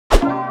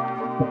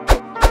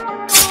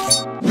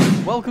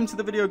welcome to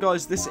the video,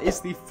 guys. This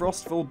is the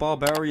Frostval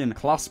Barbarian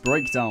class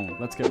breakdown.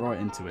 Let's get right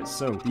into it.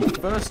 So, the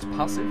first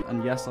passive,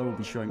 and yes, I will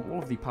be showing all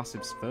of the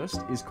passives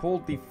first, is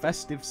called the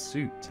Festive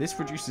Suit. This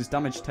reduces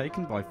damage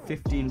taken by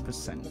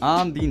 15%.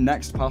 And the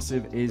next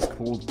passive is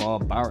called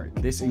Barbaric.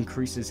 This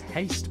increases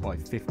haste by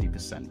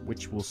 50%,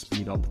 which will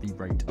speed up the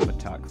rate of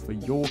attack for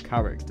your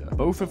character.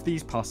 Both of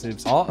these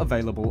passives are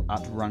available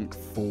at rank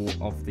 4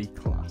 of the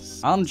class.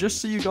 And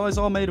just so you guys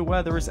are made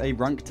aware, there is a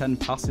rank 10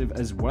 passive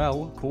as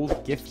well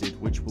called Gifted,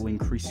 which will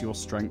increase your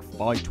strength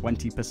by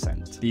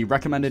 20%. The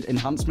recommended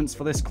enhancements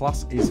for this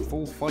class is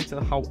Full Fighter.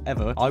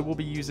 However, I will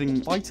be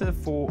using Fighter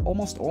for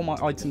almost all my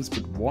items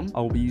but one. I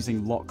will be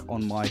using Lock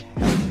on my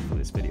health for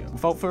this video.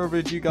 Without further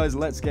ado, guys,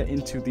 let's get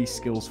into the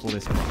skills for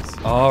this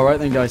class. Alright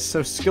then, guys,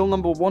 so skill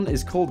number 1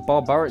 is called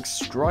Barbaric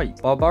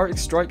Strike. Barbaric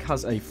Strike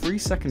has a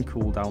 3-second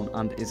cooldown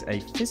and is a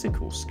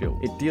physical skill.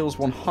 It deals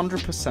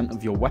 100%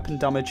 of your weapon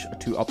damage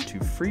to up to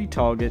 3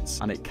 targets,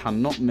 and it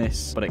cannot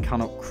miss, but it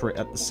cannot crit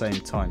at the same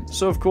time.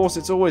 So of course,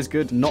 it's always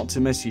good not to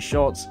miss your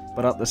shots,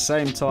 but at the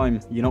same time,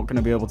 you're not going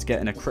to be able to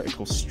get in a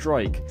critical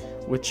strike,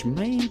 which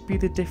may be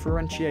the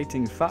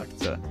differentiating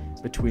factor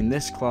between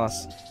this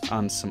class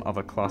and some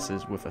other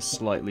classes with a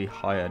slightly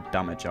higher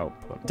damage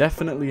output.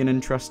 Definitely an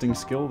interesting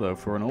skill though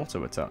for an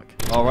auto attack.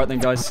 Alright then,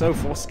 guys, so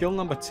for skill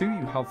number 2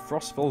 you have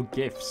Frostval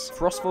Gifts.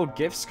 Frostval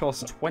Gifts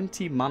cost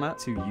 20 mana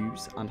to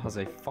use and has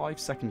a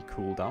 5-second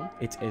cooldown.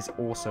 It is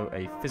also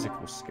a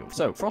physical skill.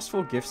 So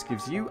Frostval Gifts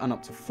gives you and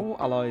up to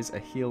 4 allies a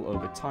heal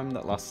over time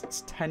that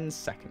lasts 10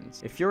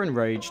 seconds. If you're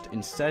enraged,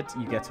 instead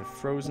you get a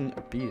Frozen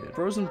Beard.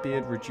 Frozen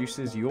Beard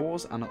reduces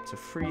yours and up to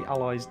 3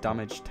 allies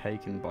damage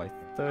taken by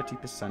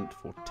 30%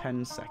 for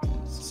 10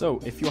 seconds. So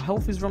if your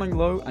health is running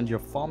low and you're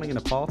farming in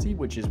a party,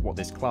 which is what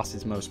this class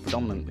is most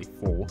predominantly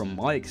for, from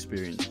my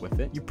experience with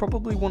it, you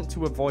probably want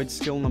to avoid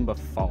skill number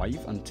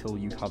 5 until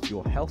you have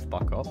your health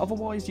back up.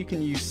 Otherwise, you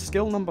can use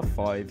skill number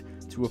 5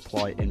 to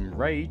apply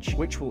Enrage,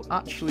 which will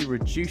actually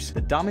reduce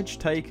the damage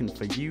taken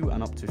for you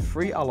and up to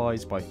 3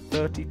 allies by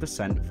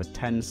 30% for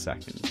 10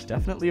 seconds.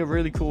 Definitely a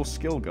really cool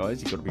skill,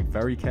 guys. You've got to be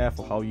very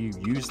careful how you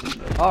use them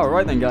though.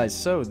 Alright then, guys,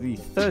 so the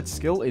third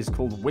skill is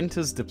called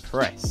Winter's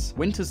Depress.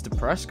 Winter's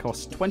Depress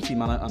costs 20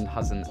 mana and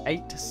has an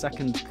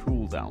 8-second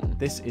cooldown.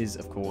 This is,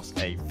 of course,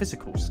 a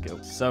physical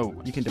skill. So,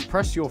 you can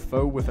depress your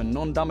foe with a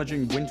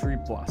non-damaging wintry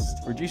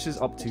blast. Reduces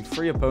up to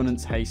 3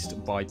 opponents'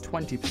 haste by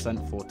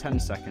 20% for 10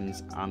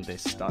 seconds, and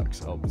this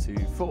stacks up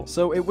to 4.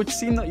 So, it would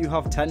seem that you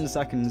have 10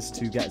 seconds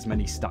to get as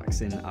many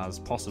stacks in as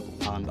possible.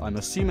 And I'm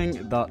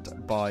assuming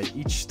that by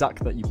each stack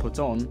that you put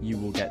on, you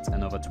will get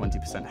another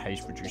 20%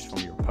 haste reduced from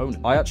your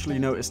opponent. I actually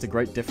noticed a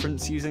great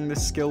difference using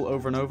this skill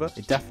over and over.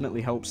 It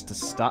definitely helps to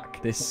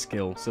stack this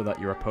skill so that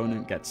your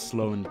opponent gets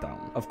slowed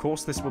down. Of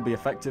course, this will be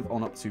effective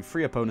on up to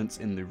 3 opponents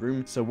in the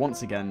room, so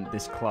once again,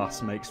 this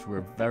class makes for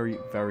a very,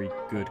 very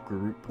good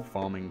group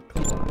farming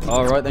class.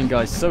 Alright then,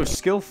 guys, so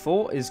skill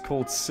 4 is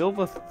called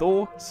Silver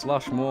Thor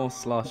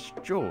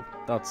 / Jaw.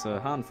 That's a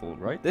handful,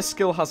 right? This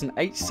skill has an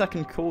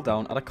 8-second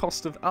cooldown at a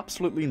cost of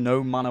absolutely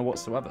no mana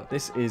whatsoever.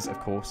 This is, of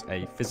course,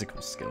 a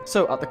physical skill.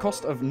 So, at the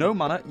cost of no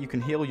mana, you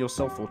can heal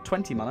yourself for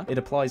 20 mana. It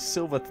applies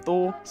Silver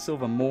Thor,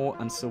 Silver Maw,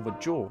 and Silver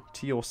Jaw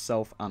to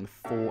yourself and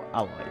 4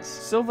 allies.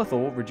 Silver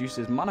Thor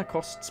reduces mana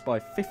costs by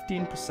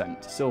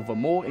 15%. Silver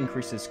Maw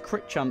increases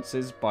crit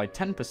chances by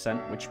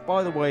 10%, which,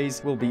 by the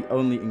ways, will be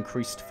only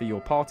increased for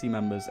your party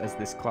members as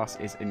this class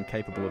is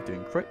incapable of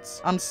doing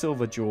crits. And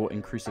Silver Jaw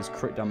increases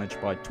crit damage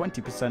by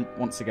 20%.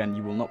 Once again,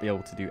 you will not be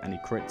able to do any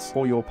crits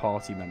for your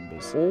party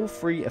members. All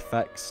 3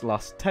 effects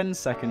last 10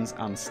 seconds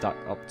and stack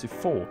up to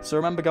 4. So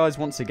remember, guys,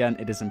 once again,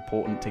 it is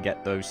important to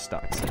get those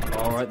stacks.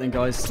 Alright then,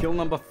 guys, skill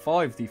number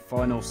 5, the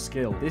final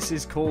skill. This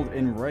is called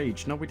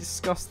Enrage. Now, we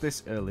discussed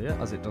this earlier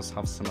as it does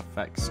have some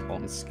effects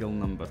on skill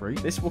number 3.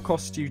 This will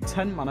cost you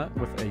 10 mana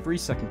with a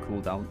 3-second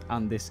cooldown,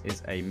 and this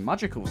is a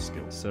magical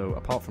skill. So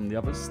apart from the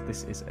others,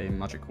 this is a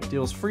magical.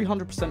 Deals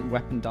 300%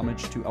 weapon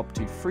damage to up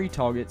to 3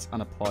 targets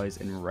and applies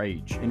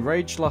Enrage.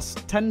 Enrage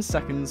lasts 10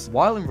 seconds.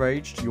 While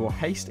enraged, your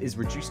haste is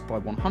reduced by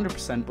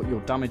 100%, but your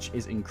damage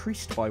is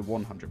increased by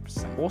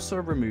 100%. Also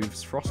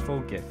removes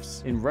Frostval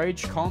Gifts.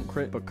 Enrage can't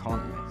crit, but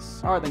can't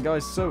miss. Alright then,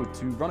 guys, so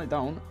to run it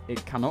down,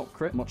 it cannot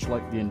crit, much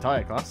like the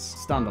entire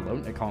class.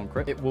 Standalone, it can't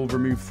crit. It will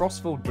remove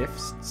Frostval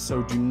Gifts,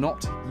 so do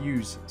not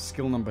use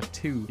skill number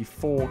 2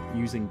 before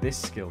using this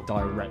skill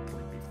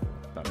directly.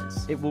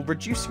 It will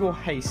reduce your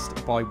haste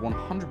by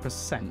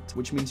 100%,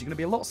 which means you're going to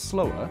be a lot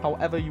slower.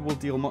 However, you will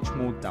deal much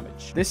more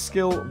damage. This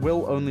skill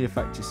will only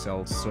affect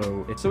yourselves,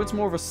 so it's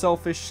more of a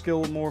selfish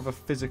skill, more of a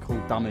physical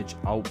damage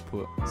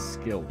output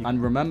skill.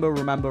 And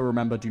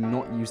remember, do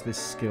not use this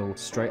skill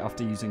straight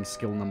after using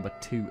skill number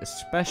 2,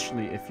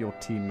 especially if your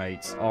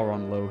teammates are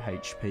on low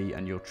HP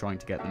and you're trying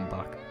to get them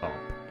back up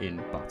in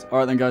battle.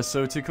 Alright then, guys,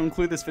 so to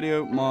conclude this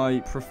video, my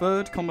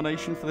preferred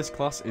combination for this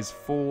class is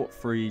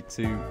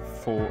 4-3-2,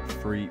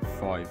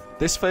 4-3-5.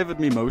 This favored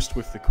me most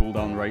with the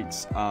cooldown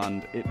rates,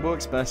 and it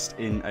works best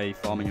in a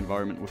farming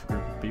environment with a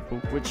group of people,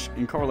 which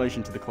in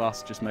correlation to the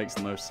class just makes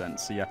the most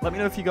sense. So yeah, let me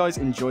know if you guys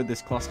enjoyed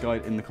this class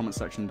guide in the comment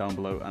section down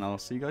below, and I'll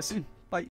see you guys soon.